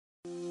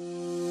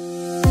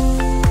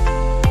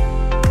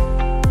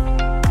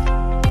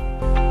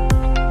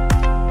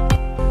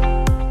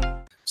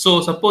So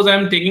suppose I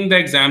am taking the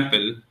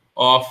example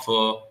of,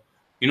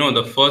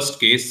 the first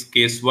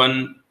case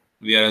 1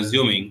 we are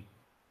assuming,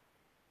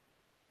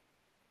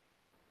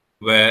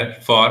 where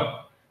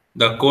for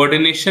the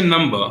coordination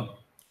number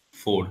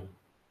 4,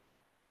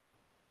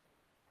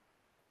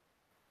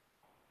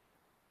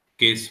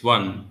 case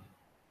 1,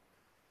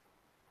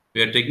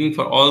 we are taking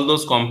for all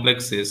those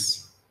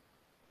complexes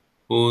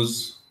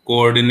whose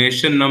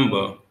coordination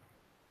number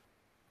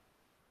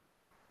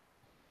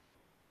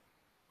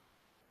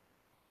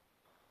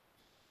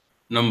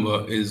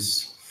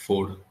is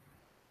 4.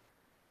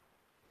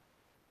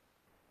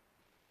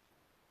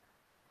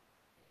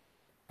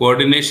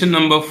 Coordination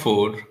number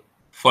 4,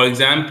 for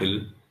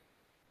example,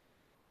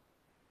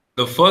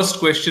 the first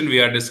question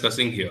we are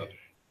discussing here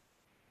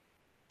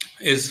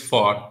is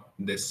for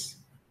this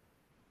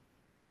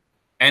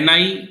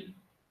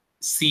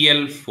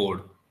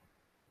NiCl4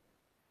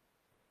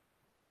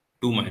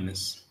 2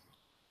 minus.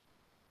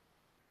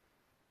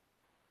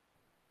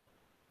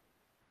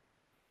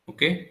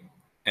 Okay,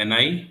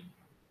 NiCl4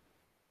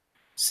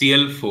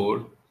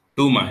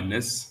 2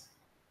 minus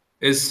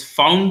is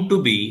found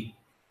to be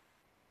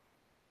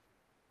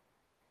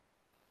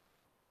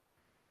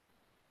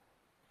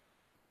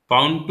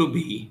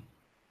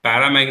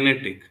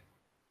paramagnetic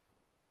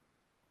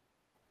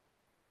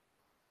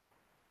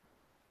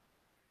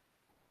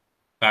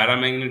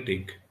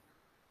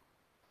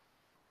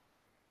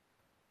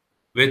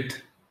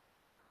with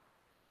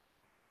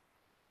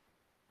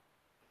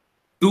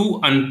 2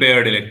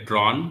 unpaired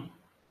electron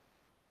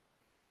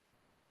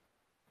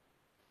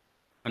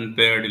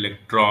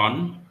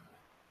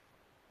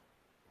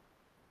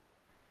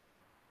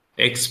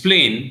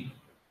explain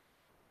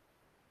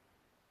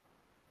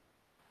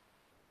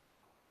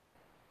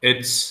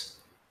its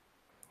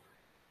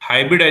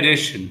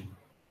hybridization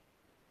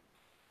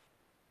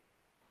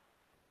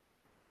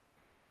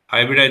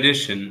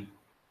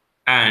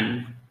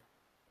and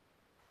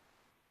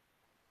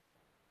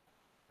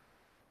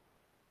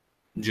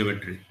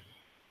geometry.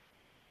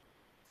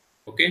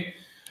 Okay,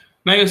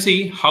 now you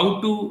see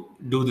how to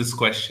do this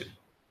question,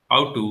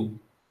 how to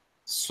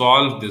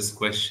solve this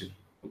question.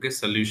 Okay,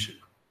 solution.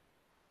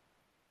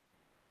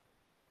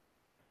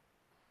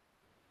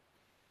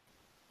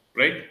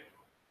 Right?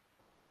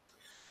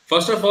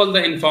 First of all,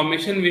 the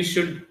information we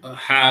should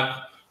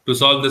have to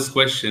solve this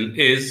question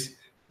is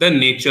the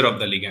nature of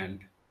the ligand.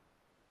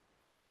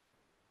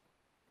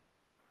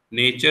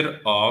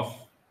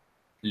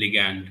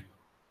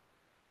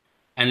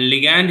 And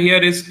ligand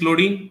here is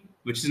chlorine,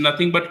 which is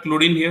nothing but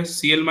chlorine here,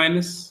 Cl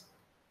minus.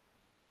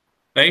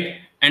 Right?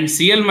 And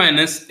Cl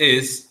minus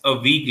is a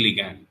weak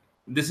ligand.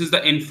 This is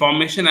the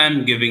information I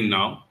am giving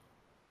now.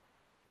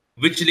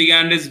 Which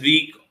ligand is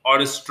weak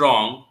or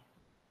strong,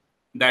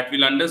 that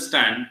we'll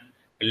understand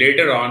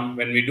later on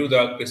when we do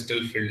the crystal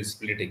field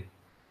splitting.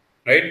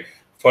 Right?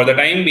 For the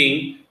time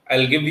being,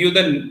 I'll give you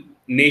the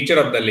nature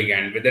of the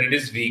ligand, whether it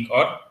is weak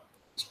or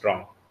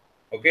strong.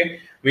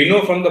 Okay? We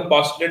know from the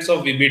postulates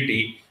of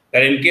VBT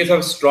that in case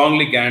of strong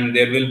ligand,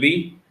 there will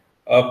be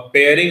a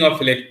pairing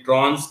of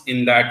electrons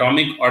in the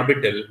atomic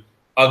orbital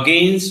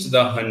against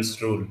the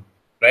Hund's rule.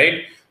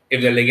 Right?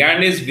 If the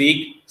ligand is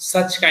weak,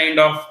 such kind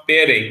of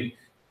pairing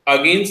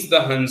against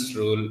the Hund's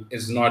rule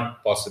is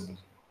not possible.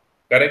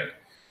 Correct?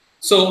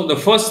 So the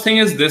first thing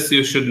is this,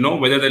 you should know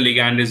whether the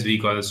ligand is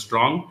weak or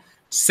strong.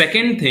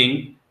 Second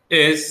thing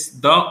is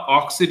the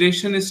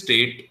oxidation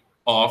state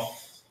of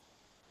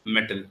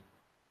metal.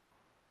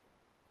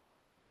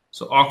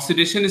 So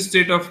oxidation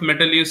state of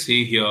metal, you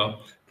see here,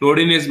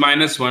 chlorine is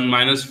 -1,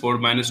 -4,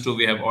 -2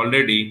 we have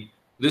already.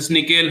 This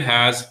nickel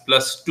has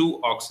 +2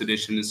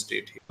 oxidation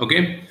state here.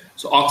 Okay,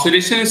 so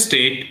oxidation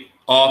state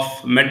of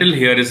metal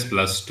here is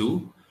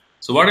 +2.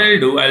 So what I'll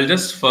do, I'll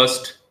just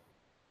first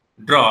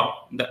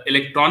draw the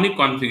electronic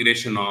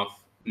configuration of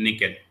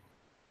nickel.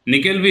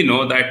 Nickel, we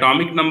know the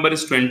atomic number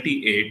is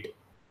 28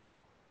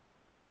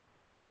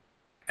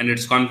 and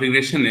its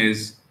configuration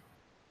is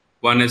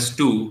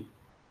 1s2,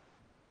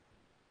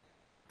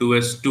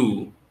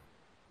 2s2,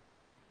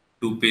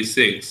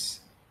 2p6,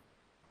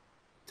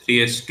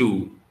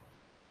 3s2,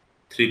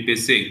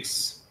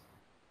 3p6,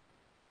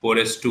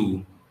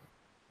 4s2,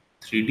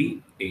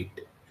 3d8.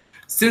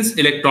 Since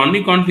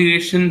electronic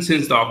configuration,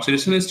 since the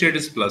oxidation state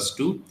is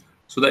 +2,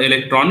 so the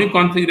electronic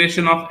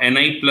configuration of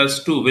Ni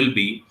 +2 will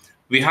be,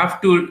 we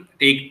have to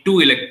take 2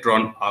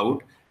 electron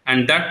out,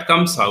 and that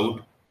comes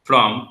out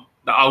from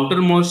the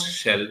outermost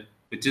shell,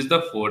 which is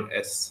the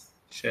 4s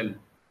shell.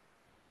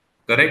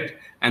 Correct?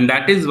 And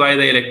that is why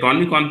the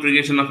electronic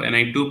configuration of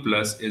Ni2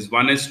 plus is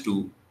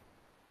 1s2,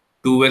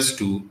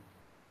 2s2,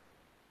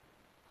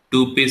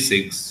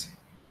 2p6,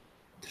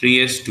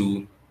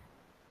 3s2,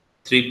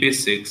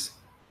 3p6,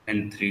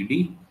 and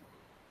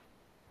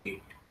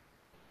 3d8.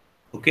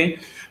 Okay.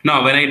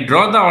 Now, when I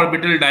draw the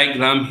orbital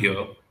diagram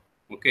here,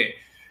 okay,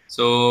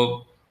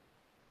 so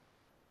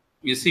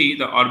you see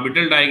the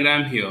orbital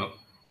diagram here,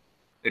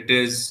 it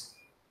is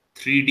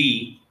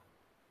 3D.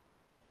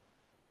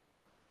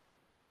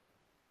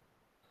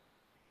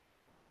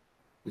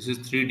 This is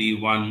 3D,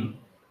 1,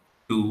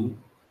 2,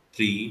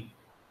 3,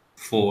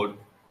 4,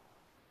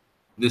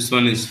 This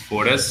one is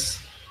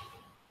 4s.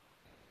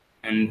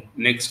 And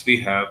next we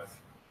have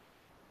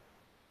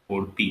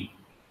 4p.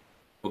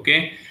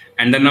 Okay.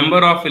 And the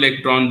number of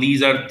electron,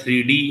 these are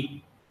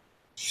 3D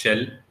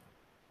shell.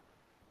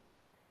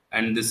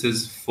 And this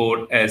is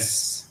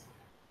 4s.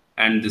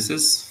 And this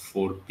is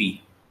 4p.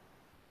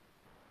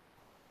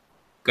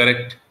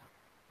 Correct.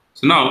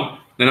 So now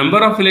the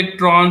number of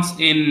electrons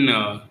in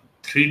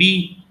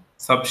 3D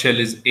subshell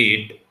is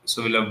 8.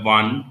 So we'll have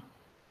 1,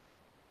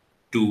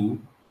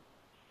 2,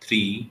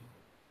 3,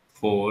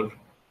 4,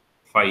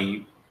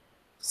 5,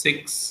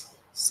 6,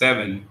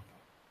 7,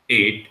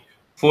 8.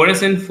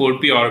 4s and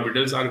 4p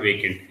orbitals are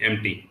vacant,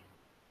 empty.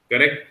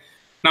 Correct.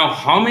 Now,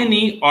 how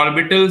many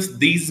orbitals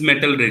this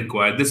metal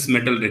required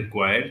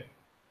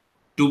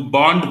to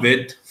bond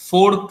with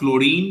 4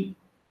 chlorine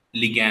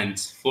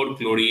ligands, 4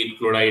 chlorine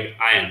chloride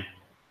ion?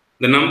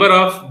 The number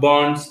of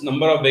bonds,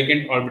 number of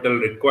vacant orbital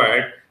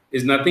required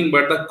is nothing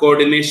but the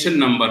coordination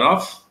number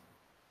of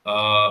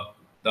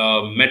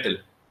the metal.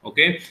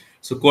 Okay,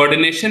 so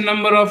coordination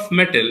number of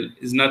metal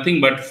is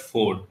nothing but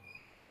 4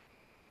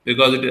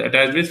 because it is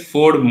attached with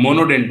 4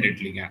 monodentate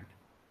ligand.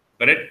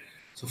 Correct.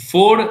 So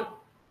 4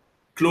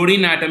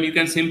 chlorine atom, you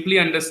can simply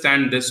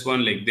understand this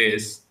one like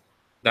this,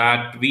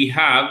 that we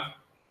have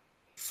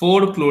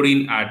 4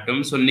 chlorine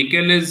atoms. So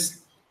nickel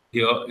is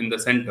here in the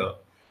center,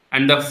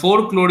 and the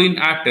 4 chlorine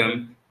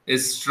atom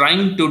is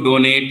trying to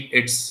donate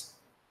its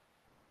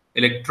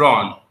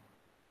electron,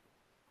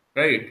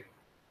 right,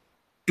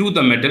 to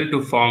the metal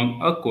to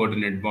form a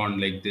coordinate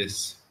bond like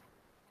this.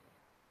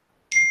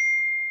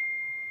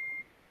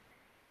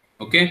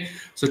 Okay,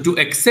 so to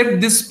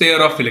accept this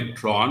pair of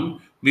electron,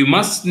 we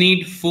must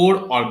need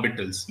 4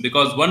 orbitals,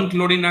 because one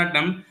chlorine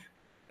atom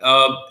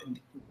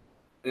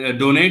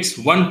donates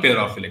 1 pair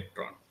of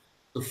electron.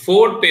 So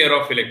 4 pair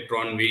of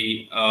electron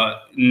we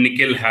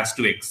nickel has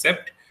to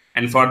accept,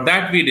 and for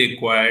that we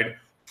required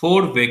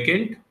 4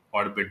 vacant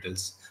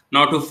orbitals.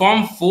 Now to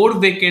form 4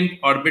 vacant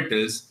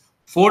orbitals,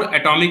 4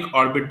 atomic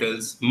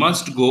orbitals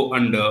must go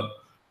under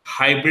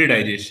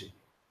hybridization,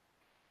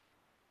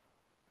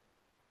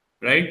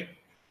 right?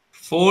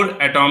 4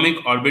 atomic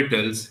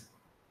orbitals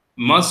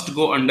must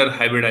go under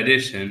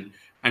hybridization,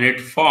 and it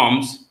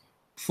forms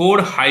 4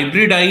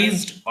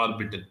 hybridized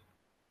orbitals.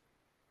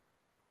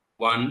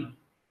 1,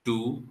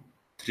 2,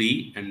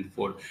 3, and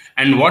 4.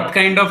 And what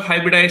kind of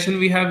hybridization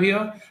we have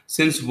here?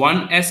 Since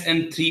 1s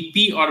and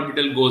 3p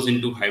orbital goes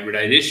into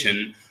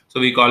hybridization, so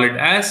we call it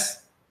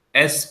as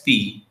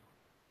sp3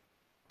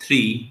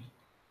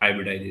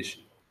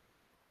 hybridization.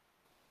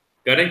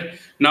 Correct?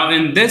 Now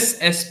in this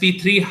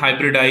sp3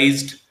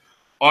 hybridized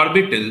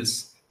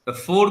orbitals, the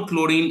 4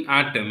 chlorine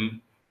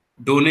atom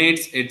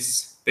donates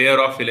its pair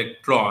of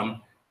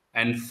electron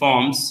and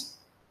forms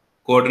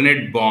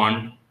coordinate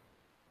bond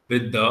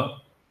with the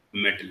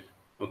metal.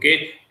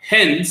 Okay,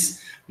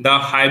 hence the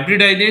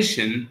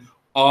hybridization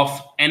of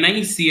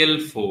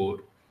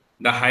NiCl4,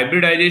 the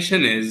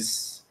hybridization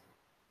is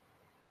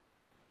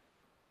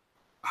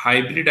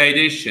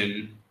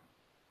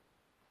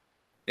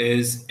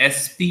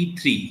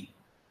sp3,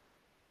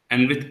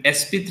 and with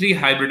sp3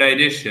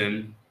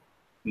 hybridization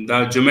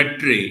the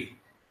geometry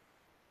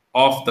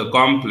of the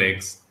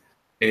complex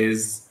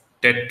is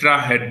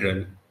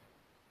tetrahedral,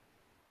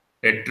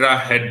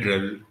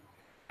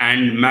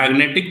 and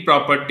magnetic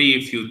property,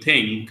 if you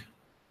think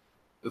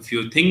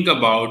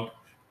about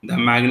the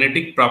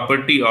magnetic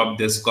property of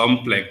this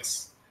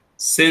complex,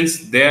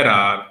 since there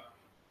are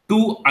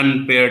 2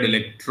 unpaired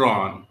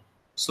electron,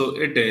 so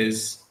it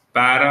is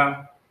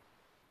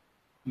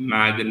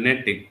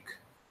paramagnetic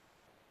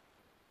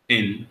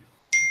in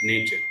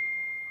nature.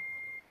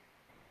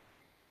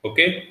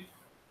 Okay,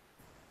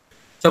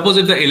 suppose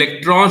the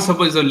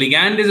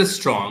ligand is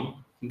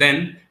strong,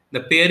 then the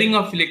pairing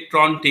of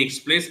electron takes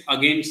place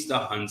against the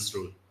Hund's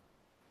rule.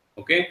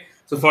 Okay,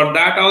 so for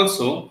that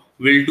also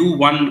we'll do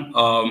one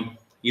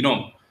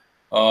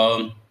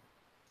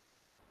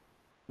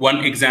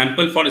one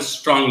example for a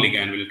strong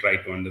ligand. We'll try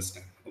to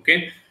understand.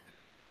 Okay,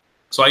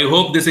 so I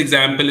hope this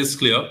example is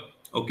clear.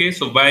 Okay,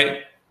 so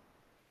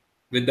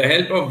with the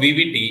help of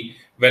VBT,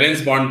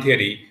 valence bond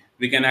theory,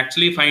 we can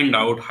actually find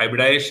out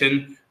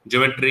hybridization,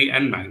 geometry,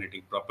 and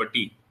magnetic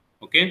property.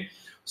 Okay,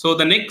 so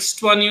the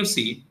next one you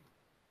see,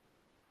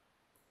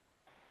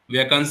 we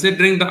are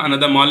considering the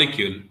another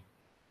molecule,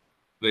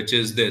 which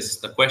is this.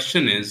 The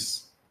question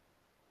is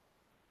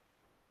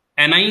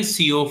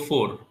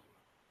NiCO4.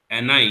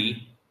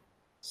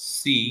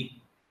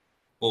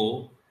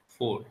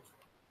 NiCO4.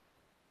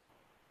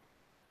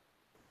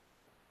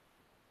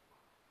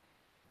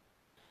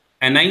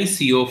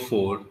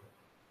 NiCO4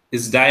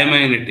 is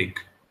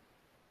diamagnetic.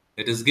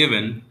 It is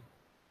given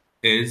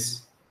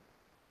is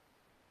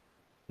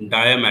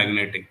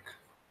diamagnetic.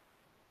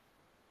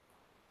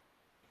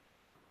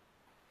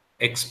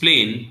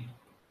 Explain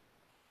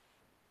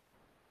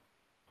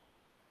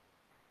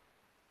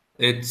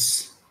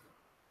its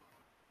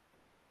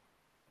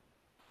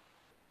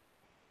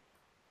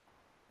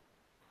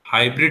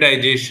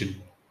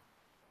hybridization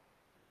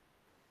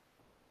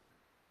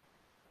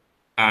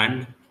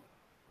and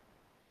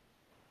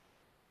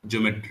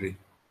geometry.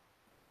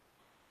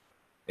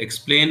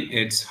 Explain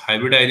its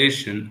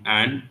hybridization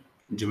and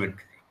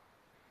geometry.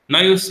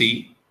 Now you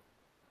see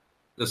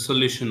the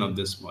solution of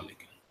this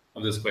molecule,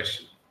 of this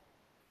question.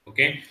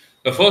 Okay.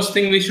 The first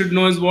thing we should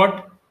know is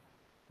what?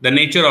 The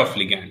nature of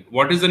ligand.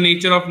 What is the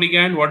nature of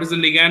ligand? What is the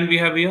ligand we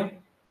have here?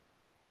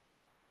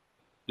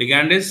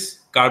 Ligand is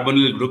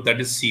carbonyl group,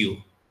 that is CO.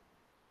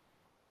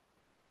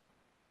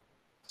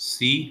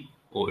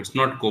 CO, it's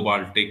not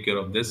cobalt, take care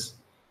of this.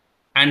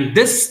 And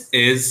this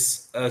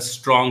is a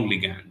strong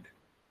ligand.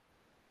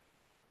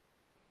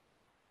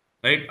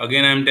 Right?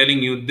 Again, I am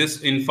telling you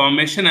this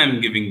information I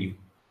am giving you.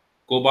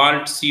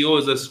 Cobalt CO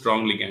is a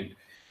strong ligand.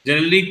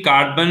 Generally,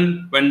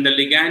 carbon, when the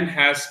ligand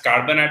has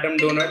carbon atom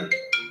donor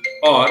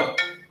or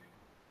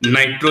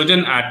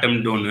nitrogen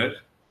atom donor,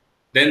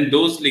 then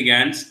those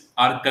ligands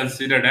are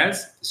considered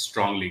as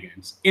strong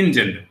ligands in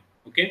general.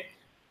 Okay.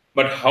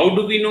 But how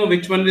do we know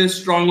which one is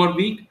strong or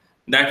weak?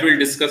 That we'll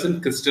discuss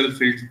in crystal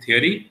field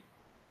theory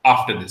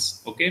after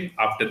this. Okay.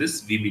 After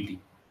this VBT.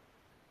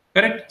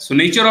 Correct. So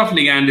nature of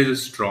ligand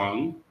is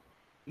strong.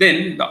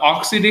 Then the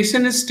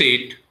oxidation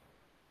state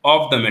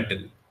of the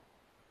metal.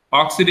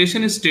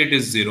 Oxidation state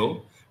is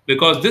 0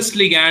 because this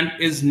ligand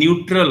is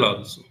neutral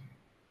also.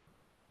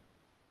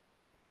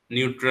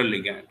 Neutral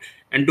ligand.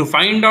 And to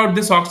find out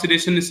this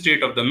oxidation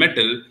state of the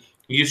metal,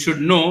 you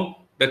should know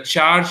the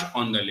charge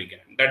on the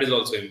ligand. That is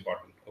also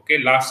important. Okay,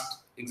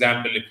 last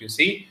example, if you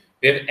see,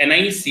 we have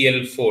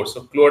NiCl4.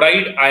 So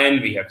chloride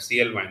ion we have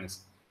Cl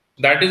minus.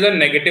 That is a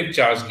negative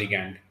charged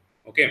ligand.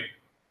 Okay.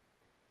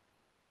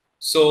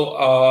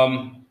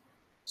 So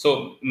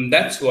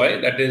that's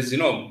why that is,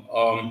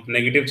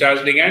 negative charge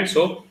ligand.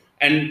 So,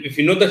 and if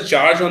you know the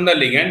charge on the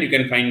ligand, you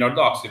can find out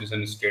the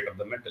oxidation state of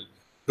the metal.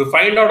 To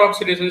find out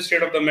oxidation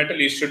state of the metal,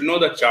 you should know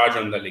the charge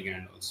on the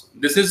ligand also.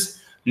 This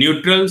is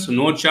neutral, so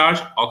no charge.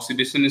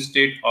 Oxidation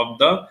state of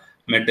the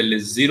metal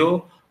is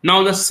 0.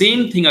 Now the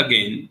same thing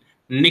again,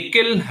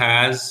 nickel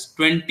has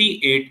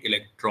 28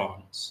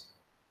 electrons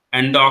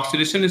and the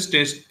oxidation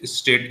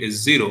state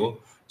is 0.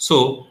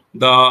 So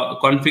the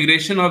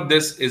configuration of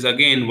this is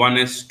again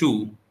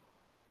 1s2,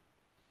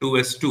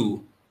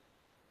 2s2,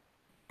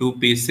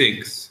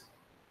 2p6,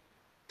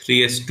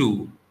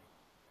 3s2,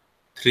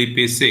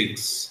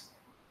 3p6,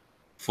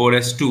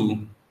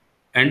 4s2,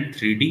 and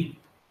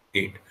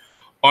 3d8.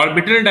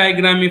 Orbital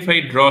diagram, if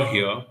I draw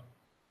here,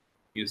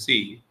 you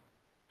see,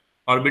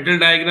 orbital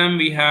diagram,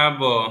 we have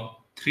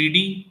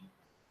 3d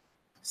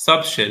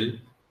subshell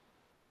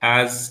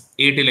has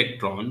 8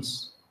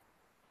 electrons,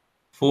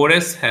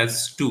 4s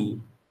has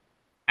 2,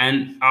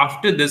 and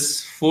after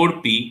this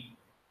 4p,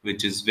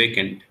 which is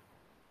vacant,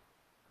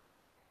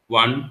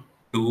 1,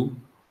 2,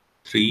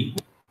 3,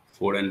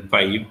 4, and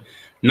 5.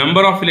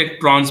 Number of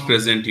electrons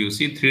present, you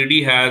see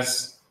 3d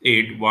has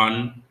 8,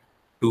 1,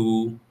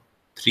 2,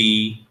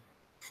 3,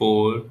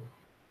 4,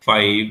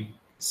 5,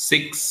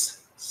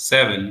 6,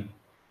 7,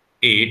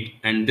 8,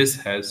 and this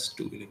has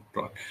 2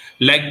 electrons.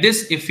 Like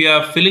this, if you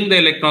are filling the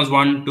electrons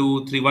 1,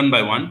 2, 3, 1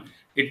 by 1,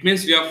 it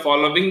means we are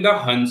following the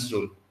Hund's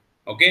rule.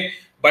 Okay,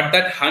 but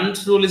that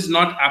Hund's rule is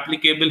not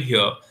applicable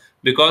here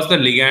because the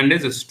ligand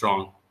is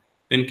strong.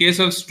 In case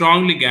of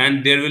strong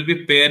ligand, there will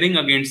be pairing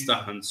against the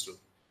Hund's rule.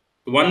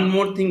 One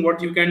more thing,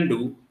 what you can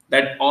do,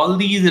 that all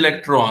these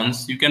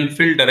electrons you can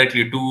fill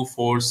directly 2,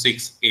 4,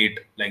 6, 8,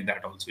 like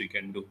that also you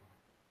can do.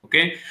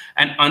 Okay,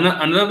 and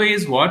another way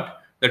is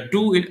what? The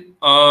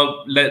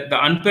the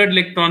unpaired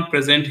electron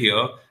present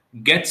here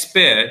gets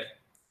paired.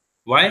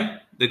 Why?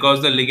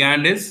 Because the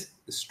ligand is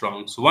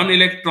strong. So one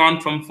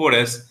electron from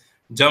 4s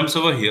jumps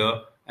over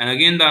here, and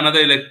again the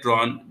another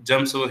electron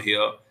jumps over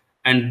here,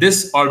 and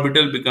this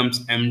orbital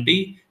becomes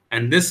empty,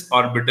 and this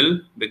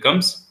orbital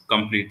becomes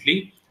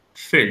completely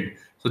filled.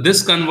 So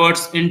this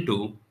converts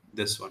into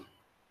this one.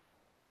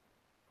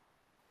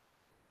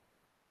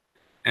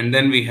 And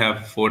then we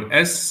have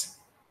 4s,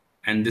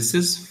 and this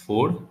is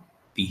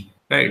 4p.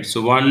 Right,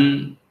 so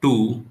 1,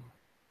 2,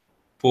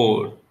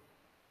 4,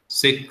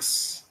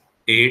 6,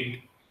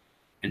 8,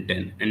 and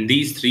 10. And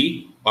these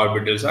 3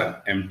 orbitals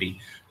are empty.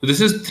 So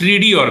this is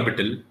 3d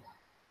orbital.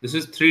 This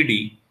is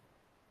 3d.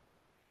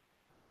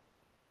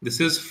 This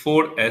is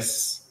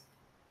 4s.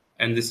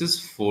 And this is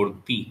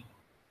 4p.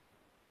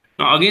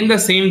 Now again the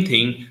same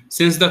thing.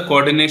 Since the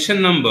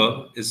coordination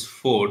number is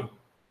 4.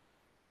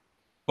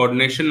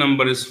 Coordination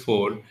number is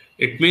 4.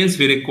 It means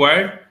we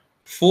require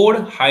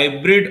 4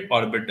 hybrid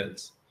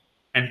orbitals.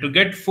 And to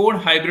get 4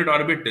 hybrid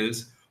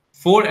orbitals,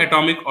 4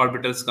 atomic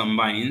orbitals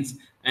combines,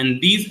 and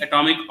these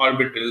atomic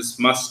orbitals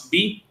must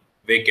be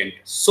vacant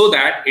so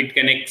that it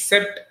can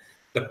accept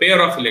the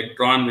pair of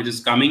electron which is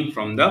coming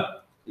from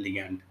the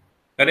ligand.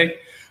 Correct?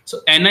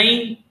 So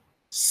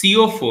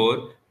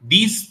NiCO4,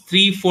 these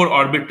 4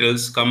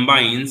 orbitals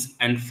combines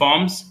and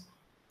forms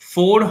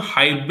 4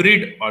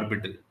 hybrid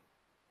orbital.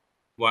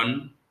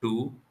 1,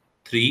 2,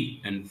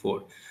 3, and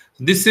 4.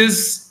 This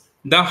is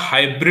the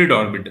hybrid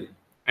orbital.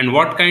 And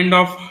what kind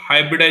of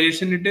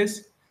hybridization it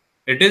is?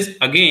 It is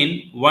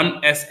again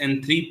 1s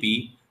and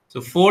 3p. So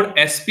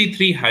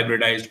 4sp3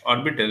 hybridized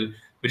orbital,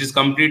 which is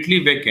completely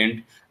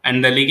vacant,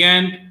 and the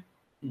ligand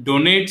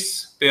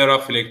donates pair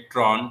of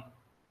electron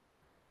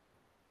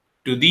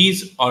to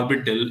these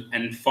orbital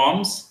and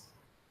forms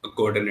a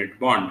coordinate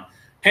bond.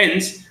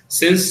 Hence,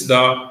 since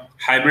the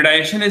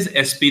hybridization is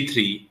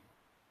sp3,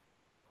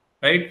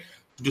 right?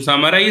 To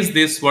summarize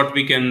this, what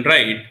we can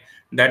write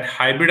that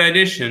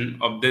hybridization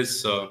of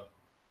this.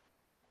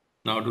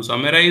 Now, to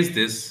summarize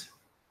this,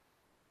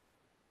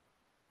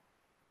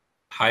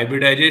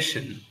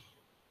 hybridization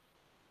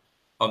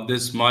of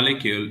this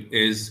molecule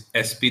is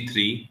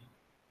sp3.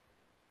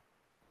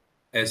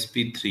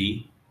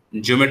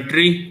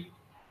 Geometry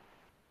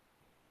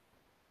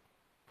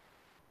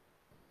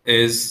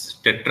is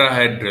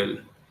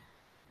tetrahedral,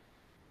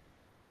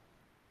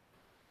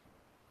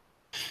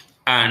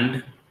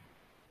 and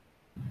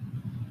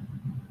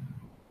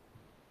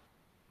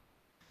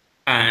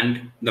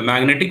the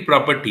magnetic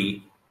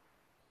property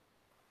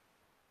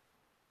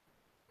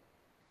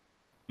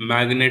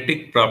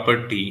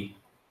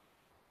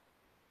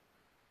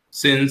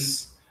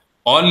since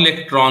all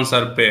electrons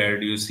are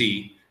paired, you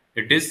see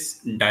it is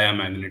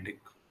diamagnetic.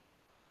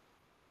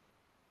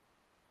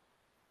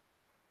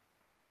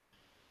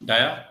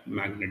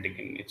 Diamagnetic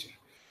in nature.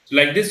 So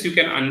like this, you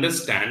can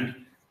understand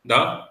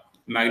the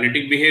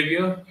magnetic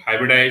behavior,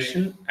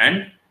 hybridization,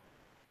 and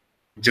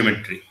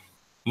geometry.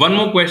 One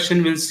more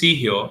question we'll see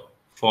here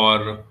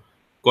for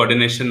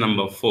coordination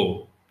number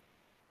 4.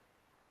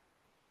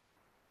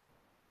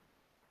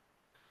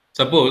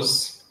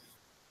 Suppose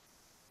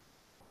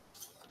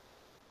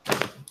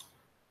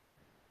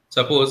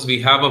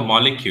we have a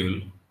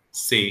molecule,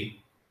 say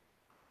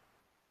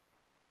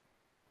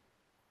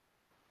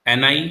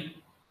NiCN4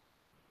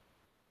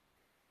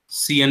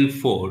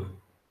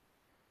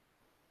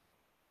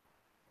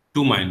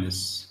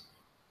 2-.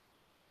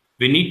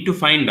 We need to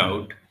find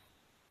out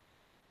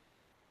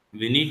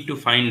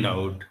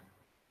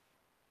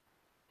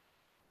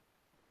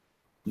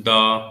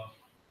the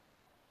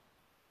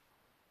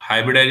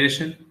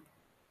hybridization,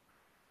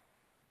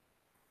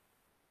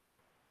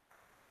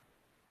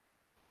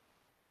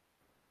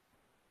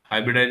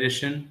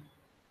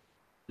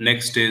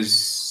 next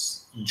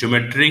is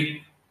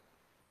geometry,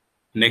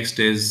 next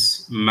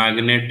is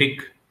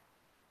magnetic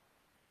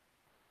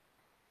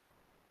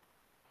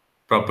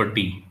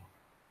property.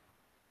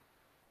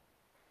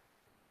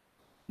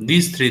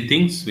 These 3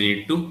 things we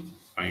need to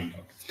find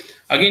out.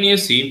 Again, you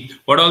see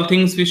what all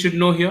things we should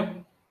know here.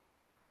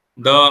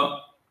 The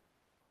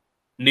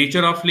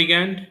nature of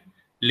ligand.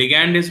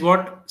 Ligand is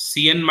what?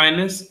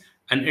 Cn-,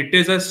 and it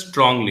is a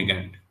strong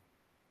ligand.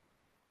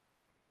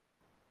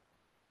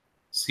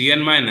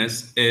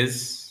 Cn-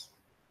 is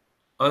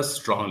a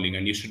strong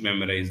ligand. You should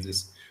memorize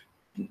this.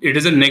 It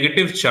is a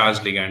negative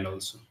charged ligand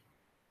also.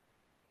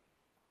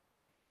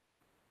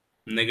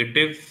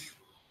 Negative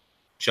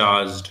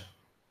charged.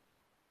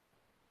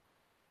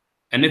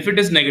 And if it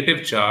is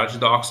negative charge,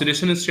 the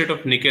oxidation state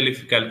of nickel,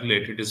 if you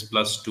calculate, it is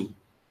 +2.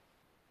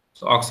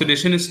 So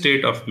oxidation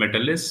state of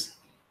metal is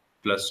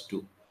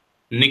 +2.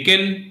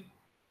 Nickel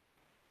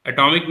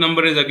atomic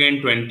number is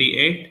again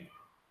 28.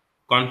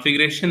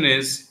 Configuration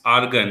is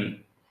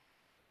argon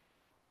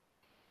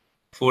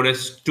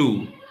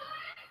 4s2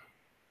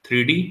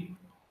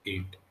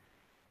 3d8.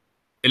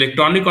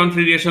 Electronic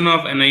configuration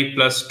of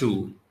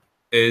Ni+2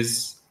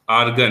 is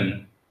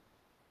argon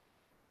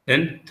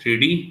then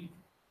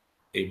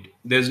 3d8.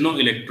 There's no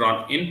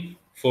electron in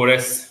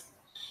 4s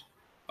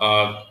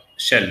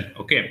shell.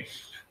 Okay,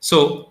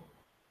 so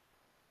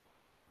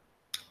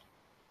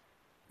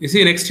you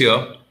see next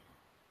here,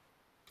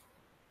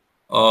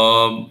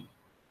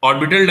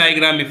 orbital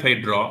diagram if I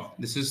draw,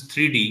 this is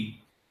 3d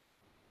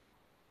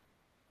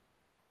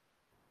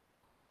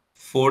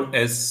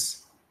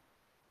 4s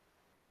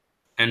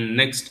and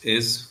next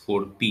is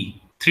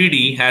 4p.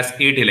 3d has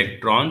 8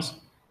 electrons,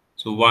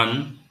 so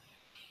 1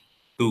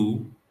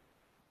 2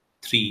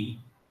 3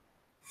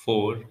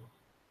 4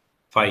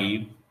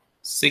 5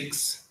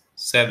 6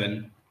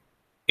 7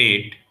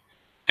 8,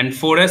 and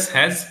 4s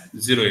has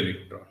 0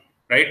 electron,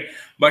 right?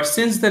 But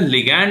since the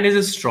ligand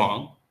is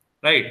strong,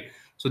 right,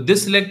 so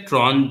this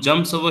electron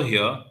jumps over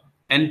here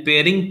and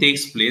pairing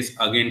takes place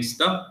against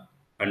the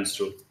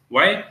unstore.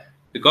 Why?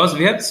 Because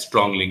we have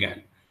strong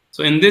ligand.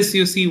 So in this,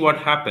 you see what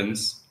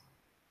happens.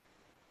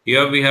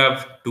 Here we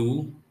have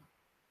 2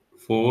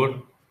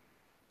 4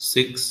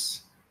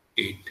 6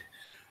 8.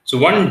 So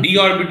one d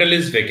orbital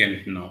is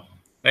vacant now,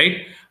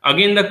 right?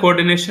 Again, the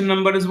coordination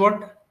number is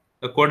what?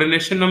 The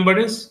coordination number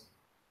is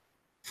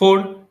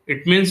 4.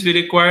 It means we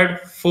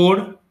required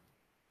 4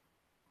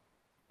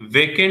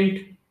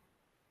 vacant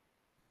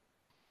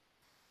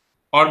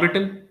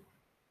orbital.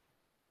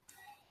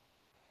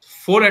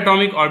 4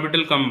 atomic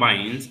orbital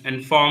combines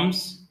and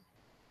forms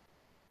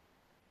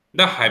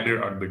the hybrid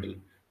orbital.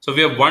 So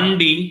we have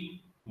 1d,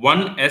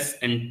 1s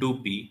and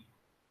 2p.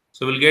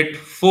 So we'll get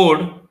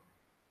 4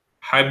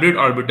 hybrid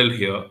orbital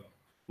here.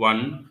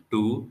 1,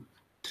 2,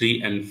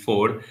 3 and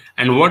 4.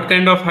 And what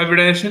kind of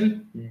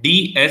hybridization?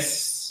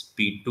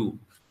 dsp2.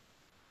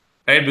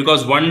 Right?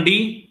 Because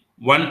 1d,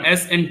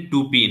 1s and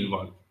 2p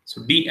involved.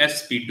 So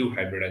dsp2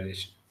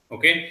 hybridization.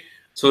 Okay.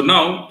 So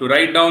now to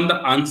write down the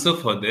answer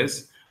for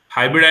this,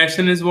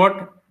 Hybridization is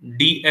what?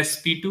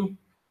 DsP2.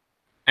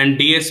 And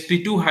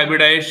DsP2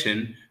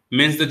 hybridization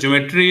means the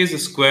geometry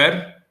is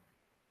square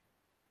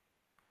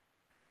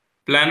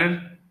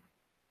planar.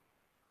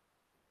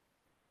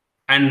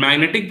 And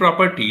magnetic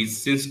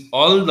properties, since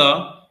all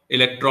the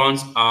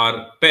electrons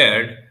are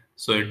paired,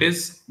 so it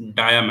is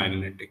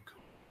diamagnetic.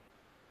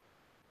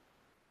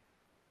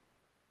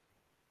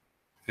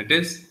 It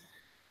is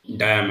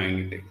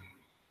diamagnetic.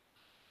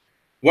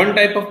 One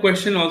type of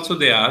question also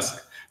they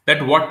ask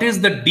that what is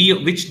the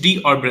which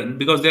d orbital,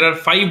 because there are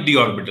 5 d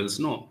orbitals,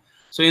 no?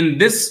 So in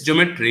this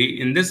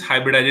geometry, in this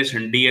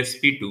hybridization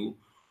dsp2,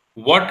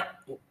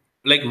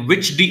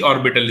 which d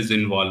orbital is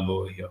involved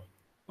over here?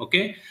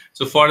 Okay,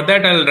 so for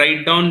that I'll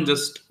write down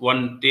just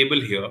one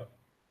table here.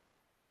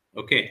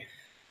 Okay,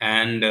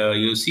 and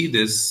you see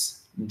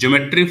this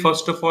geometry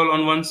first of all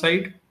on one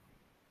side,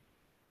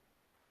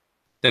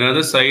 then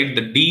other side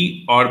the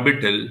d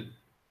orbital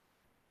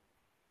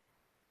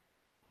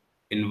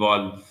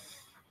involved.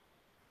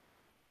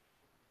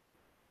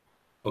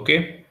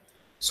 Okay,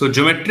 so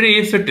geometry,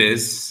 if it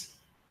is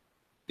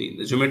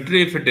the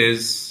geometry, if it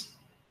is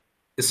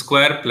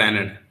square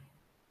planar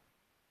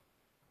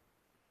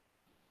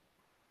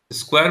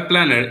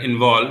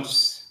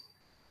involves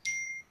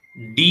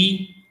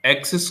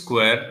dx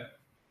square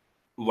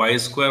y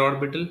square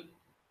orbital.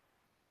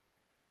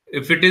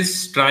 If it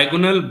is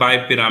trigonal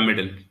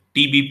bipyramidal,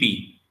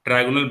 TBP,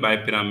 trigonal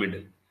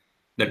bipyramidal,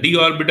 the d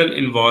orbital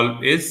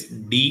involved is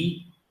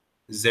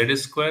dz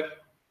square.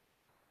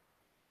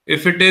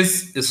 If it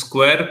is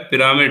square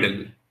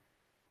pyramidal,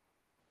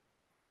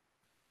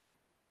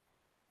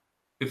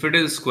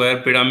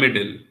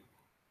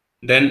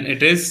 then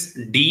it is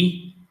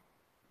d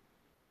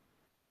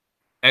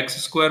x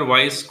square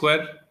y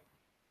square.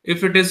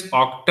 If it is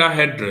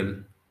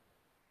octahedral,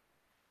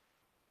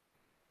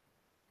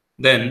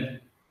 then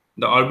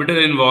the orbital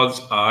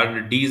involves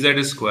are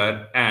dz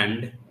square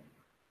and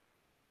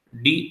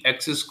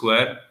dx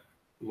square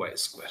y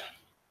square.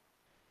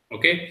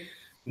 Okay,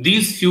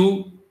 these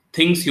few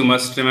things you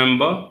must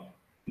remember.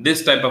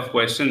 This type of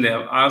question they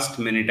have asked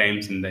many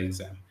times in the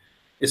exam,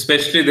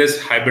 especially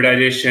this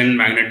hybridization,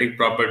 magnetic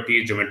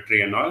property,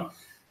 geometry and all.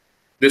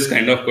 This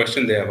kind of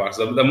question they have asked.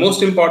 The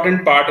most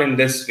important part in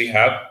this we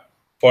have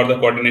for the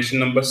coordination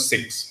number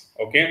 6.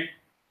 Okay,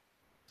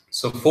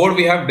 so 4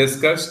 we have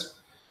discussed.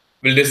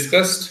 We'll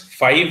discuss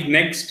 5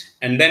 next,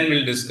 and then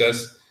we'll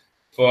discuss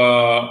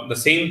for the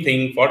same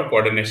thing for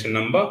coordination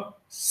number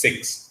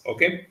 6.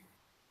 Okay,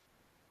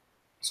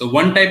 so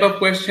one type of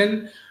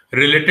question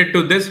related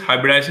to this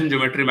hybridization,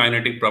 geometry,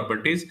 magnetic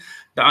properties.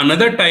 The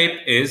another type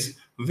is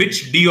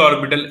which d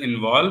orbital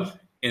involved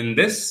in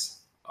this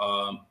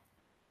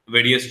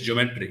various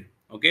geometry.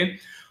 Okay,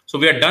 so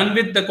we are done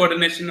with the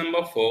coordination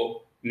number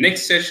 4.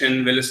 Next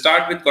session we'll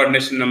start with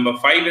coordination number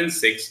 5 and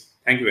 6.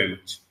 Thank you very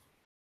much.